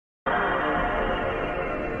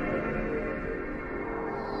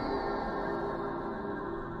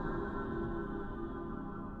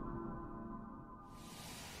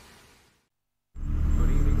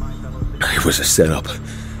was a setup.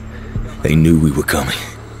 They knew we were coming.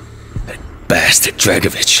 That bastard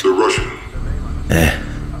Dragovich. The Russian?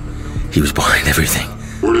 He was behind everything.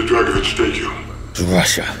 Where did Dragovich take you? To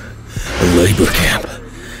Russia. A labor camp.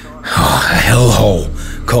 Oh, a hellhole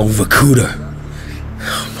called Vorkuta.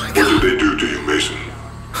 Oh my God. What did they do to you, Mason?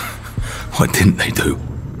 What didn't they do?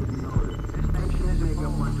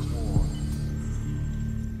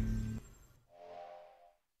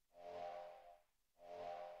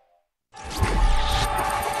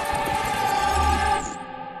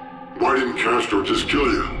 Why didn't Castro just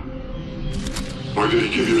kill you? Why did he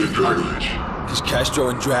give you to Dragovich? Because Castro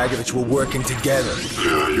and Dragovich were working together.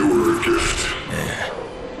 Yeah, you were a gift. Yeah.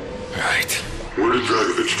 Right. Where did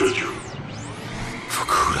Dragovich take you?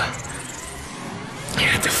 Vorkuta. You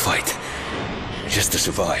had to fight. Just to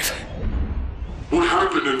survive. What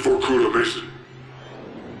happened in Vorkuta, Mason?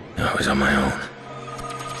 I was on my own.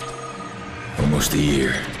 Almost a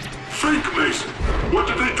year. Fake Mason! What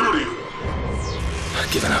did they do to you? I'd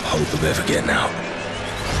given up hope of ever getting out.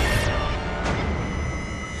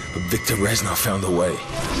 But Viktor Reznov found a way.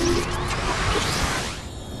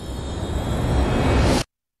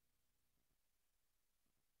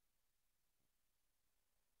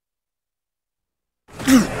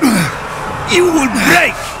 You will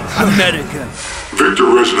break, America! Viktor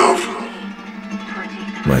Reznov.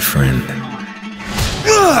 My friend.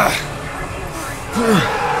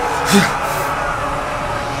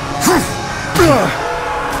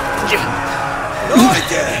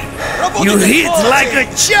 You hit like a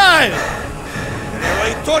child!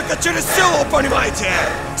 Только через силу, понимаете?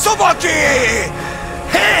 Собаки!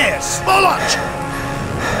 Эй, сволочь!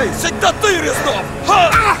 Эй, всегда ты, Резнов!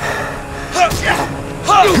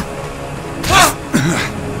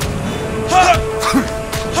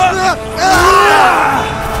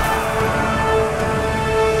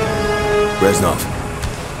 Resnov.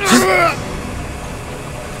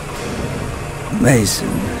 Mason,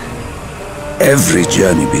 every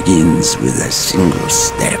journey begins with a single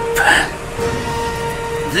step.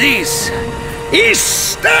 This is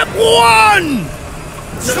step one!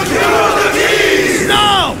 Secure the keys!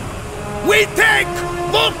 Now, we take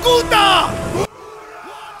Vorkuta!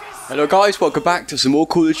 Hello guys, welcome back to some more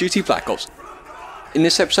Call of Duty Black Ops. In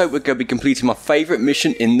this episode we're going to be completing my favourite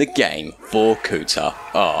mission in the game, Vorkuta.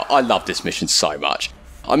 Oh, I love this mission so much.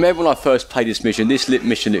 I remember when I first played this mission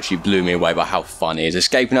mission literally blew me away by how fun it is,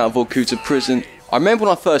 escaping out of Vorkuta prison. I remember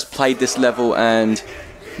when I first played this level, and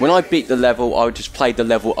when I beat the level I would just play the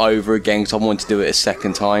level over again because I wanted to do it a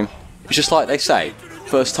second time. It's just like they say,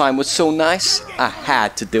 first time was so nice, I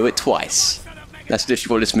had to do it twice. That's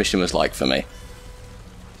literally what this mission was like for me.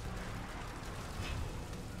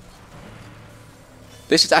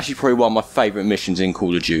 This is actually probably one of my favourite missions in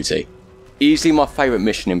Call of Duty. Easily my favourite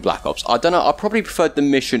mission in Black Ops. I don't know, I probably preferred the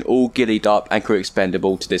mission All Gillied Up and Crew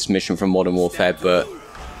Expendable to this mission from Modern Warfare, but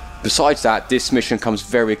besides that, this mission comes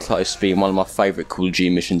very close to being one of my favourite Call of Duty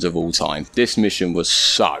missions of all time. This mission was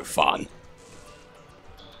so fun.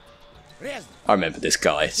 I remember this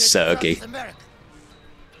guy, Sergey.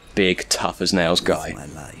 Big, tough as nails guy. My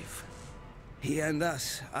life. He and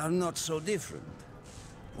us are not so different.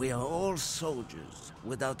 We are all soldiers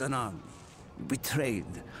without an army,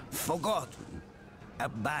 betrayed, forgotten,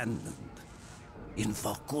 abandoned. In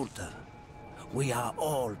Vorkuta, we are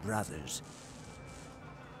all brothers.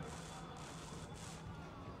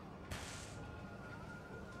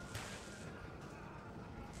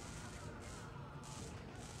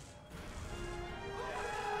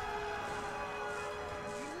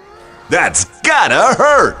 That's gotta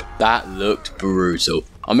hurt! That looked brutal.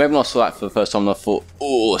 I remember when I saw that for the first time and I thought,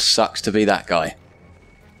 oh, sucks to be that guy.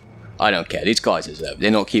 I don't care, these guys deserve it.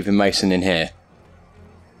 They're not keeping Mason in here.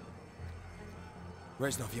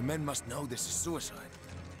 Reznov, your men must know this is suicide.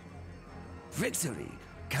 Victory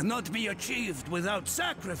cannot be achieved without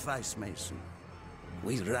sacrifice, Mason.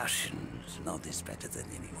 We Russians know this better than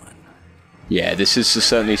anyone. Yeah, this is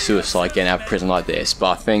certainly suicide getting out of prison like this,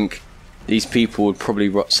 but I think these people would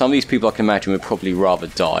probably, some of these people I can imagine would probably rather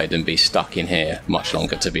die than be stuck in here much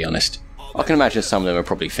longer, to be honest. I can imagine some of them are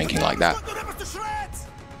probably thinking like that.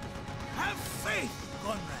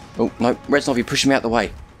 Oh, no, Resnov, you're pushing me out the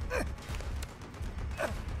way.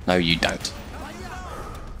 No, you don't.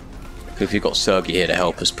 If you've got Sergey here to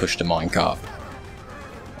help us push the minecart.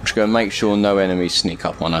 I'm just going to make sure no enemies sneak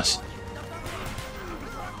up on us.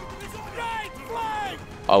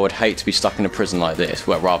 I would hate to be stuck in a prison like this.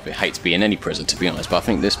 Well, rather hate to be in any prison, to be honest. But I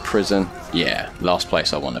think this prison, yeah, last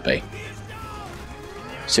place I want to be.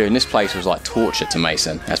 So in this place was like torture to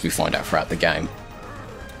Mason, as we find out throughout the game.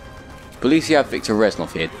 But at least you have Viktor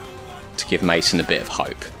Reznov here to give Mason a bit of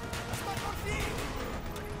hope.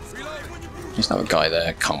 There's another guy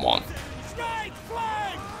there. Come on.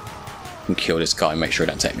 And kill this guy. Make sure he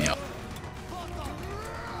don't take me out.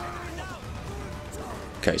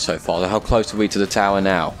 Okay, so far, how close are we to the tower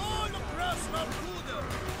now?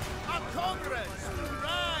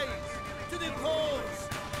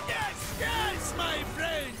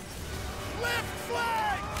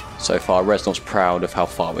 So far, Resnov's proud of how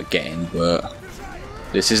far we're getting, but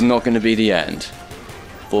this is not going to be the end.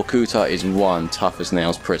 Vorkuta is one tough as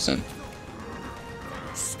nails prison.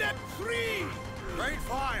 Step 3! Great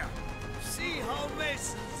fire! See how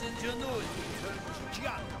Mason's ingenuity turns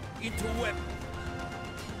junk into weapon.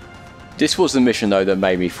 This was the mission though that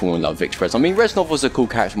made me fall in love with Viktor Reznov. I mean, Resnov was a cool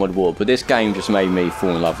character mod war, but this game just made me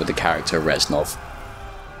fall in love with the character Resnov.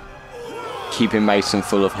 Keeping Mason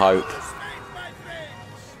full of hope.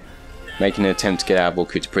 Making an attempt to get out of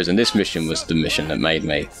Vorkuta prison. This mission was the mission that made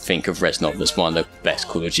me think of Resnov as one of the best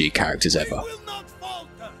Call of Duty characters ever.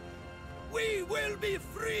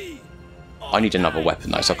 I need another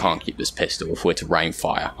weapon though, so I can't keep this pistol if we're to rain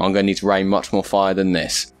fire. I'm going to need to rain much more fire than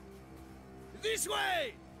this. This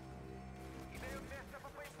way!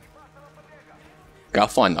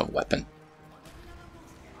 Gotta find another weapon.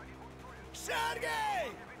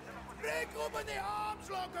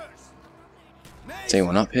 Is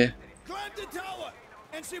anyone up here?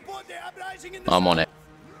 I'm on it.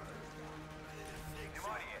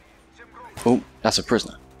 Oh, that's a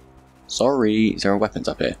prisoner. Sorry, is there weapons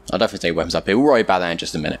up here? I don't think there's any weapons up here. We'll worry about that in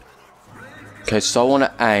just a minute. Okay, so I want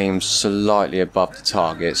to aim slightly above the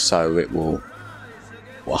target so it will...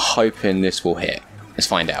 We're hoping this will hit. Let's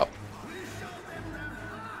find out.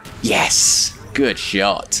 Yes! Good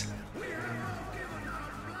shot.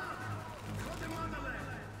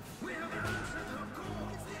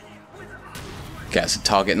 Okay, that's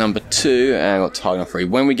target number 2, and I've got target number 3.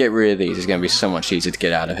 When we get rid of these, it's going to be so much easier to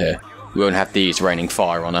get out of here. We won't have these raining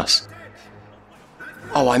fire on us.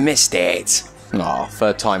 Oh, I missed it! Oh,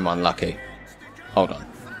 third time unlucky. Hold on.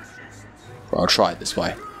 Well, I'll try it this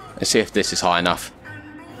way. Let's see if this is high enough.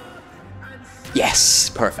 Yes!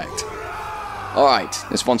 Perfect. Alright,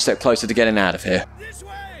 it's one step closer to getting out of here.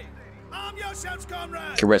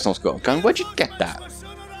 Okay, Resnov's got a gun. Where'd you get that?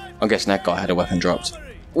 I'm guessing that guy had a weapon dropped.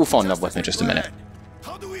 We'll find another weapon in just a minute.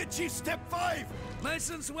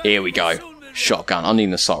 Here we go. Shotgun. I need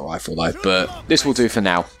an assault rifle though, but this will do for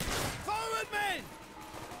now.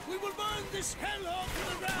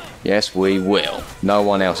 Yes, we will. No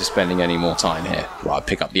one else is spending any more time here. Right,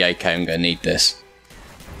 pick up the AK. I'm going to need this.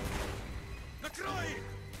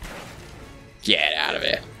 Get out of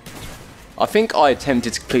here. I think I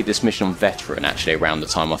attempted to complete this mission on Veteran actually around the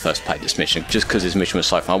time I first played this mission, just because this mission was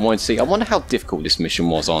so fun. I wanted to see, I wonder how difficult this mission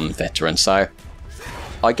was on Veteran, so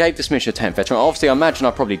I gave this mission a 10 Veteran. Obviously I imagine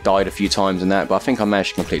I probably died a few times in that, but I think I managed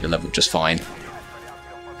to complete the level just fine.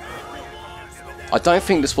 I don't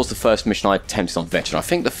think this was the first mission I attempted on Veteran. I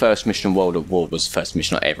think the first mission in World at War was the first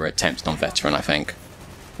mission I ever attempted on Veteran, I think.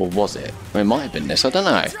 Or was it? Well, it might have been this, I don't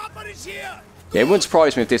know. Yeah, it wouldn't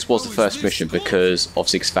surprise me if this was the first mission, because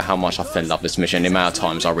obviously for how much I fell in love with this mission, the amount of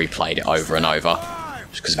times I replayed it over and over,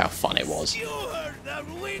 just because of how fun it was.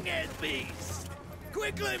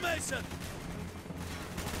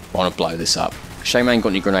 I want to blow this up. Shame I ain't got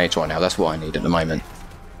any grenades right now, that's what I need at the moment.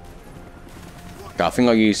 Okay, I think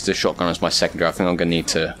I'll use the shotgun as my secondary. I think I'm going to need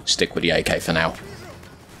to stick with the AK for now.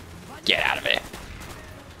 Get out of here.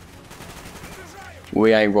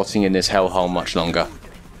 We ain't rotting in this hellhole much longer.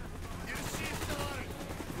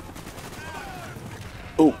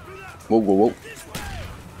 Oh, whoa, whoa, whoa.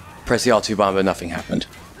 Press the R2 button, but nothing happened.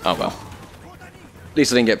 Oh well. At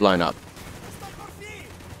least I didn't get blown up.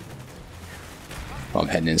 I'm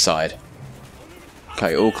heading inside.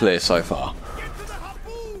 Okay, all clear so far.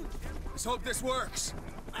 Let's hope this works.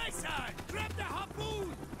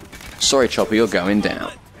 Sorry, Chopper, you're going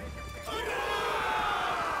down.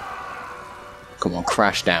 Come on,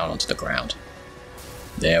 crash down onto the ground.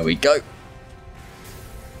 There we go.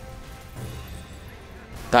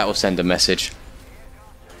 That will send a message.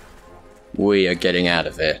 We are getting out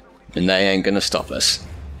of here, and they ain't gonna stop us.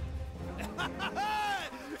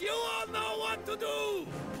 You all know what to do.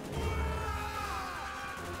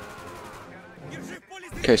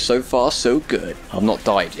 Okay, so far so good. I've not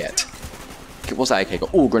died yet. Okay, what's that AK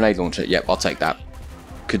got? Oh, grenade launcher. Yep, I'll take that.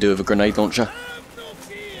 Could do with a grenade launcher.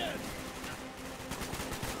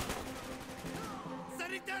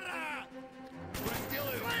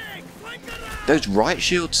 Those riot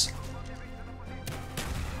shields?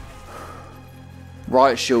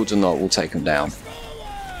 Riot shields or not, we'll take them down.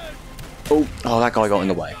 Oh, that guy got in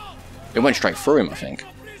the way. It went straight through him, I think.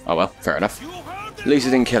 Oh well, fair enough. At least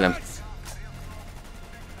it didn't kill him.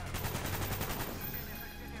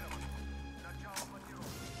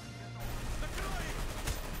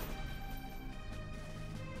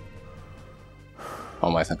 Oh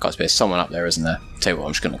my God, there's someone up there, isn't there? Tell you what,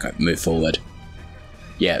 I'm just gonna move forward.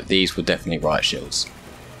 Yeah, these were definitely riot shields.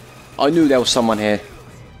 I knew there was someone here.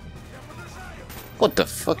 What the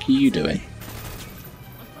fuck are you doing?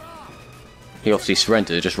 He obviously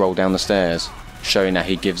surrendered to just roll down the stairs, showing that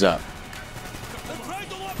he gives up.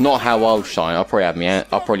 Not how I'll shine. I'll probably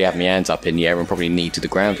have my hands up in the air and probably knee to the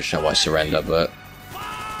ground to show I surrender, but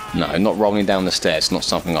no, not rolling down the stairs. Not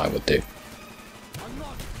something I would do.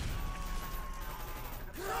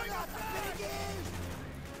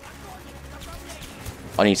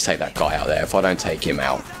 I need to take that guy out there. If I don't take him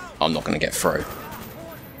out, I'm not going to get through.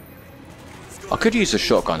 I could use a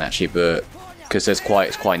shotgun actually, but because it's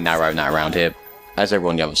quite narrow now around here. As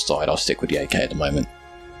everyone on the other side, I'll stick with the AK at the moment.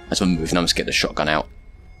 As we're moving, I'm just get the shotgun out.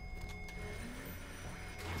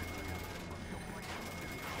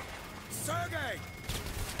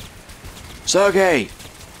 Sergey!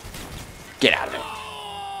 Get out of it.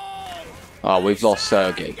 Oh, we've lost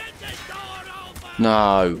Sergey.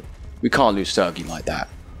 No, we can't lose Sergey like that.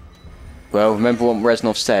 Well, remember what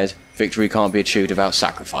Resnov said, victory can't be achieved without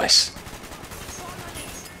sacrifice.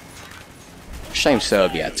 Shame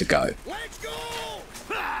Sergey had to go.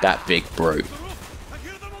 That big brute.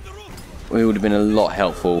 We would have been a lot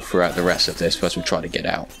helpful throughout the rest of this as we try to get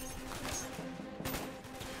out.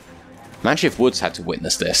 Imagine if Woods had to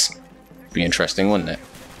witness this. Be interesting, wouldn't it?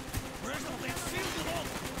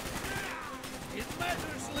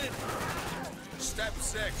 Step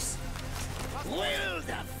 6. Wield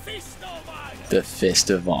the fist of iron. The fist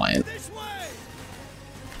of iron. This way.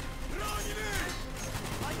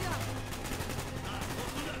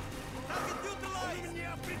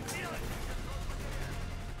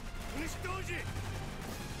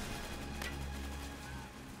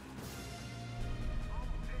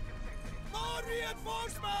 More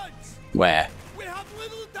reinforcements. Where? We have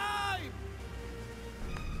little time.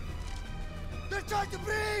 They're trying to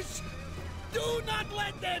breach. Do not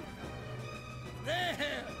let them. There.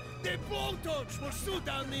 The blowtorch will suit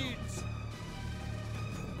our needs.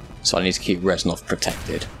 So I need to keep Resnov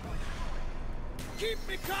protected. Keep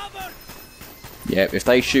me covered. Yep, if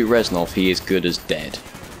they shoot Resnov, he is good as dead.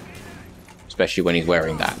 Especially when he's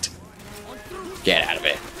wearing that. Get out of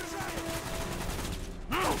it.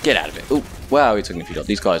 Get out of it. Oh, wow, he took a few shots.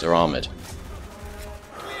 These guys are armoured.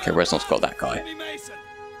 Okay, Resnov's got that guy.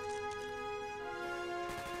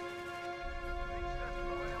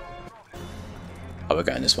 Oh, we're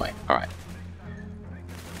going this way. Alright.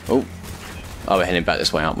 Oh, we're heading back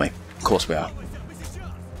this way, aren't we? Of course we are.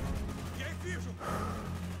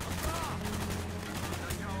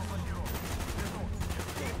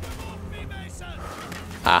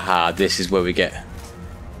 Aha, this is where we get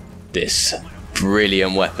this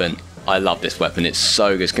brilliant weapon. I love this weapon. It's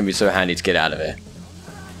so good. It's going to be so handy to get out of here.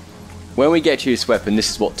 When we get to this weapon, this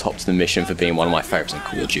is what tops the mission for being one of my favourites in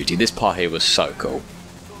Call of Duty. This part here was so cool.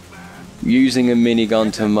 Using a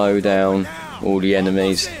minigun to mow down all the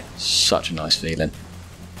enemies. Such a nice feeling.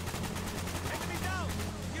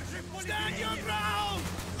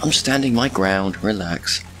 I'm standing my ground.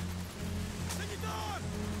 Relax.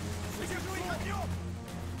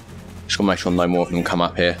 Just gotta make sure no more of them come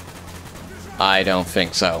up here. I don't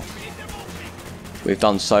think so. We've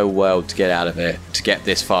done so well to get out of here, to get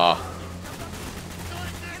this far.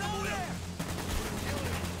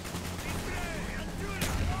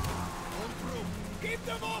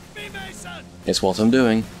 It's what I'm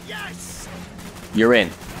doing. You're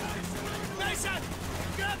in.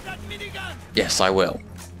 Yes, I will.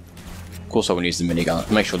 Of course I will use the minigun.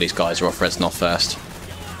 Make sure these guys are off Reznov first.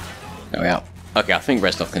 There we are. Okay, I think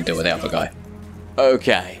Resnov can deal with the other guy.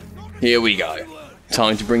 Okay, here we go.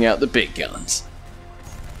 Time to bring out the big guns.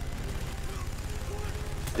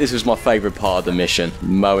 This was my favourite part of the mission,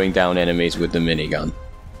 mowing down enemies with the minigun.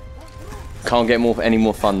 Can't get any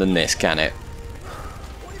more fun than this, can it?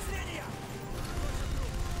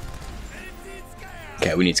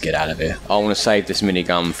 Okay, we need to get out of here. I want to save this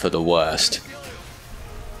minigun for the worst.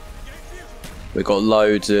 We've got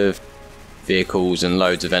loads of vehicles and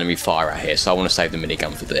loads of enemy fire out here, so I want to save the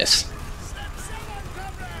minigun for this.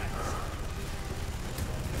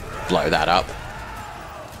 Blow that up.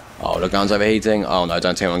 Oh, the gun's overheating. Oh no,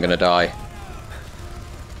 don't tell me I'm going to die.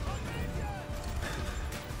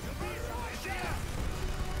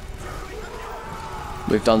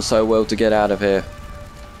 We've done so well to get out of here.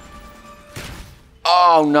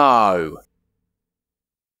 Oh no!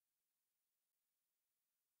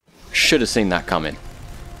 Should have seen that coming.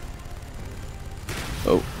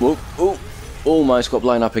 Oh, whoa, oh, almost got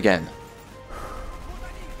blown up again.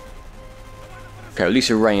 Okay, at least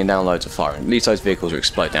we're raining down loads of fire. At least those vehicles are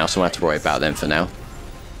exploding now, so I don't have to worry about them for now.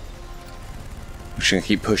 We're just going to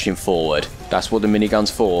keep pushing forward. That's what the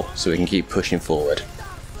minigun's for, so we can keep pushing forward.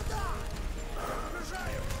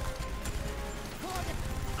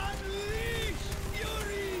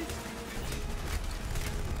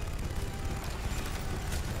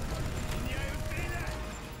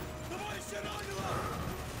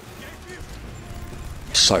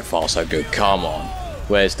 So far so good. Come on.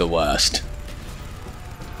 Where's the worst?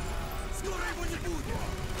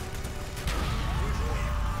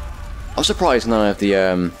 I'm surprised none of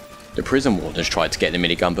the prison wardens tried to get the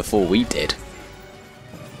minigun before we did.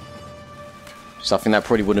 Something that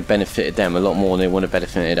probably would have benefited them a lot more than it would have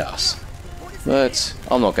benefited us. But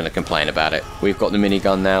I'm not going to complain about it. We've got the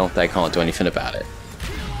minigun now. They can't do anything about it.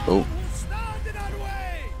 Oh.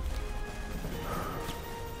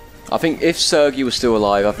 I think if Sergei was still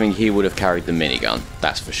alive, I think he would have carried the minigun.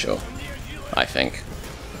 That's for sure. I think.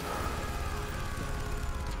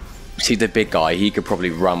 See, the big guy, he could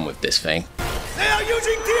probably run with this thing. They are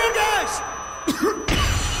using tear gas!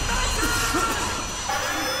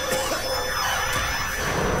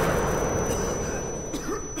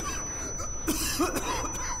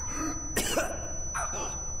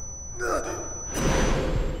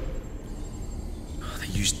 They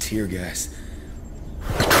used tear gas.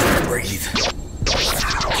 I couldn't breathe.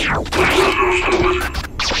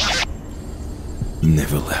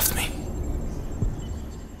 Never left me.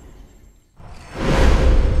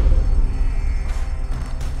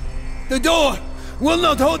 The door will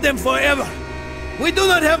not hold them forever. We do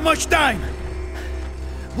not have much time.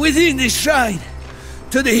 Within this shrine,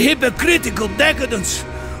 to the hypocritical decadence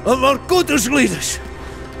of Vorkuta's leaders,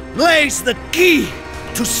 lays the key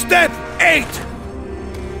to step 8.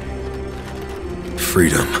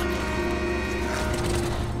 Freedom.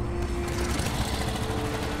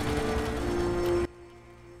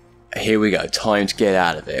 Here we go. Time to get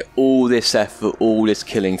out of it. All this effort, all this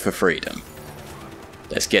killing for freedom.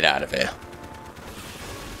 Let's get out of here.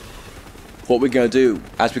 What we're going to do,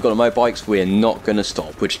 as we've got the motorbikes, we're not going to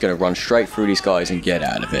stop. We're just going to run straight through these guys and get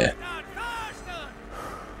out of here.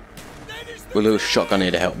 With a little shotgun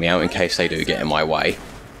here to help me out in case they do get in my way.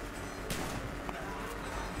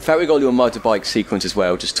 In fact, we got a little motorbike sequence as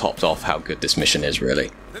well, just topped off how good this mission is,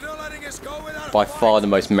 really. By far the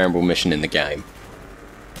most memorable mission in the game.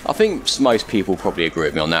 I think most people probably agree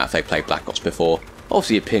with me on that if they played Black Ops before.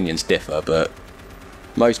 Obviously opinions differ, but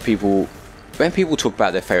most people, when people talk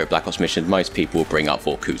about their favourite Black Ops mission, most people will bring up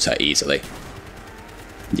Vorkuta easily.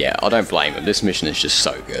 Yeah, I don't blame them, this mission is just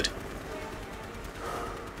so good.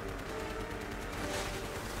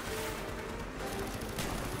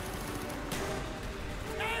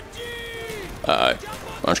 Uh-oh.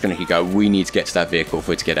 I'm just going to keep going. We need to get to that vehicle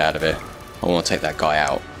for it to get out of here. I want to take that guy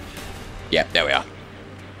out. Yep, there we are.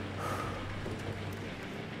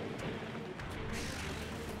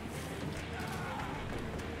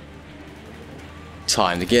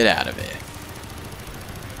 Time to get out of here.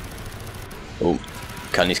 Oh,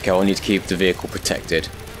 I need to keep the vehicle protected.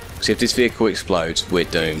 Because if this vehicle explodes, we're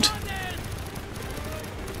doomed.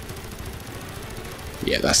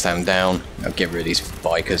 Yeah, that's them down. I'll get rid of these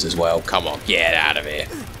bikers as well. Come on, get out of here.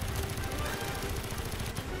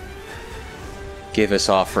 Give us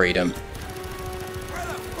our freedom. Where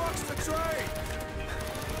the fuck's the train?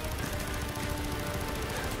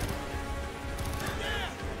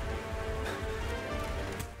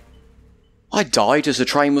 I died as the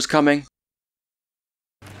train was coming.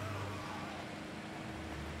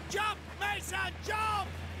 Jump, Mason, jump!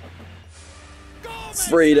 Go, Mason!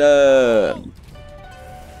 Freedom!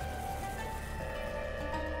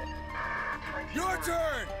 Your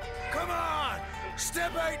turn! Come on!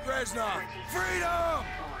 Step 8, Resnov! Freedom!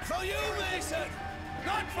 For you, Mason!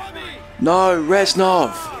 Not for me! No,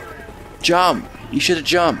 Resnov! Jump! You should have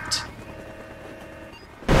jumped.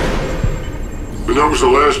 And that was the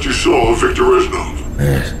last you saw of Viktor Reznov.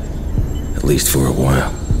 Yeah, at least for a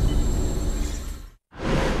while.